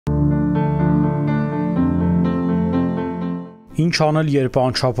Ինչ անել, երբ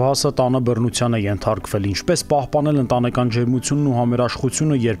անչափահասը տանը բռնության է ենթարկվել, ինչպես պահպանել ընտանեկան ջերմությունն ու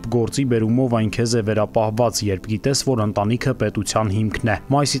համերաշխությունը, երբ գործի բերումով այն քեզ է վերապահված, երբ գիտես, որ ընտանիքը պետության հիմքն է։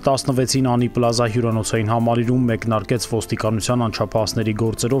 Մայիսի 16-ին Անի Պլազա հյուրանոցային համալիրում մեկնարկեց ոստիկանության անչափահասների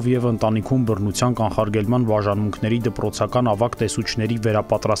գործերով եւ ընտանիքում բռնության կանխարգելման բաժանմունքների դպրոցական ավագ տեսուչների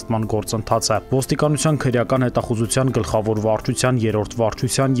վերապատրաստման գործընթացը։ Ոստիկանության քրեական հետախուզության գլխավոր վարչության, երրորդ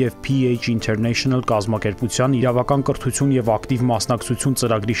վարչության եւ PH International կազմակերպության իրավական կրթություն եւ ակտիվ մասնակցություն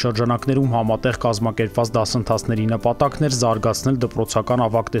ծրագրի շրջանակներում համատեղ կազմակերպված դասընթացների նպատակն էր զարգացնել դպրոցական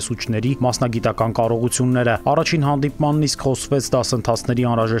ավագ տեսուչների մասնագիտական կարողությունները։ Առաջին հանդիպմանն իսկ խոսվեց դասընթացների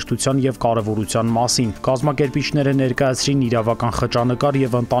անհրաժեշտության եւ կարեւորության մասին։ Կազմակերպիչները ներկայացրին իրավական խճանկար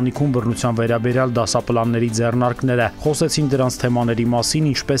եւ ընտանիքում բռնության վերաբերյալ դասապլանների ձեռնարկները, խոսեցին դրանց թեմաների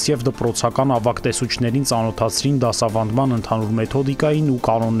մասին, ինչպես եւ դպրոցական ավագ տեսուչներին ծանոթացրին դասավանդման ընդհանուր մեթոդիկային ու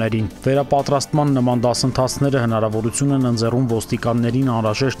կանոններին։ Վերապատրաստման նման դասընթացները հնարավորություն են ընձեռում ոստիկաններին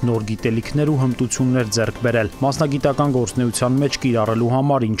անհրաժեշտ նոր գիտելիքներ ու հմտություններ ձեռք բերել մասնագիտական գործունեության մեջ կիրառելու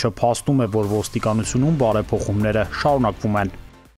համար, ինչը փաստում է, որ ոստիկանությունում բարեփոխումները շարունակվում են։